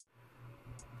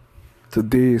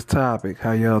Today's topic,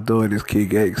 how y'all doing this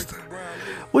Kid Gangster?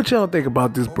 What y'all think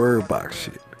about this bird box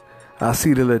shit? I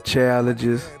see the little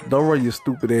challenges. Don't run your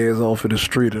stupid ass off in the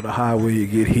street or the highway and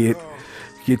get hit.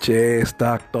 Get your ass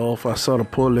knocked off. I saw the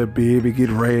poor little baby get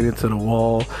ran into the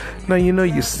wall. Now you know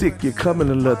you're sick. You're coming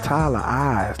to little Tyler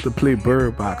Eyes to play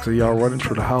bird box and y'all running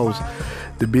through the house.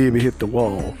 The baby hit the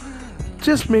wall.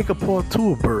 Just make a part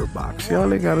 2 of Bird Box.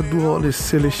 Y'all ain't gotta do all this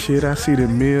silly shit. I see the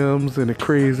memes and the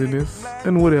craziness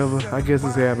and whatever. I guess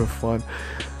it's having fun.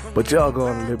 But y'all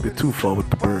going a little bit too far with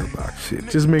the Bird Box shit.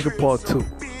 Just make a part 2.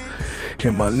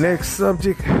 And my next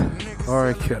subject,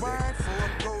 R. Kelly.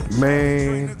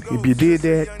 Man, if you did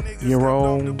that, you're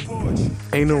wrong.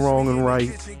 Ain't no wrong and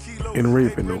right in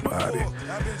raping nobody.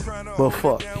 But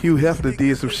fuck, Hugh Hefner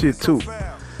did some shit too.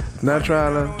 Not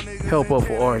trying to help up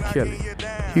for R. Kelly.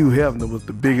 Hugh Hefner was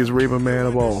the biggest raper man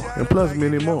of all, and plus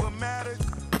many more.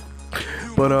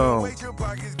 But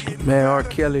man, R.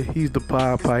 Kelly, he's the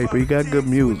Pied Piper. He got good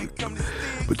music,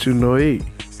 but you know, hey,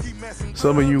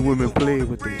 some of you women play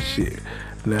with that shit.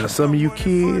 Now, some of you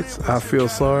kids, I feel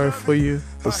sorry for you.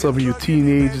 But some of you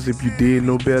teenagers, if you did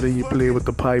know better, and you play with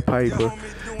the Pied Piper,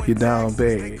 you're down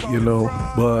bad, you know.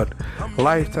 But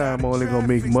Lifetime only gonna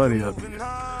make money of you.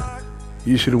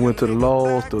 You should have went to the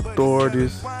laws, the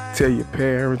authorities, tell your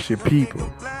parents, your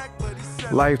people.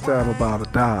 Lifetime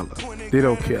about $1. They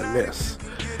don't care less.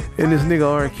 And this nigga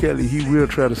R. Kelly, he will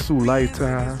try to sue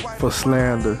Lifetime for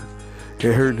slander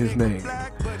and hurting his name.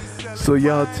 So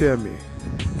y'all tell me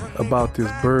about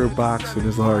this Bird Box and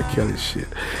this R. Kelly shit.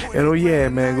 And oh yeah,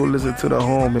 man, go listen to the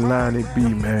home and Lonnie B,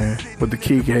 man, with the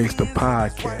Kid Gangster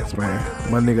podcast,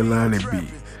 man. My nigga Lonnie B.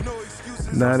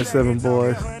 97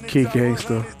 Boys, Kid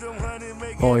Gangster.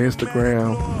 On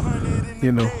Instagram,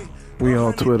 you know, we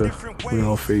on Twitter, we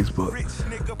on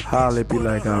Facebook. Holla if you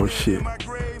like our shit.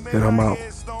 And I'm out.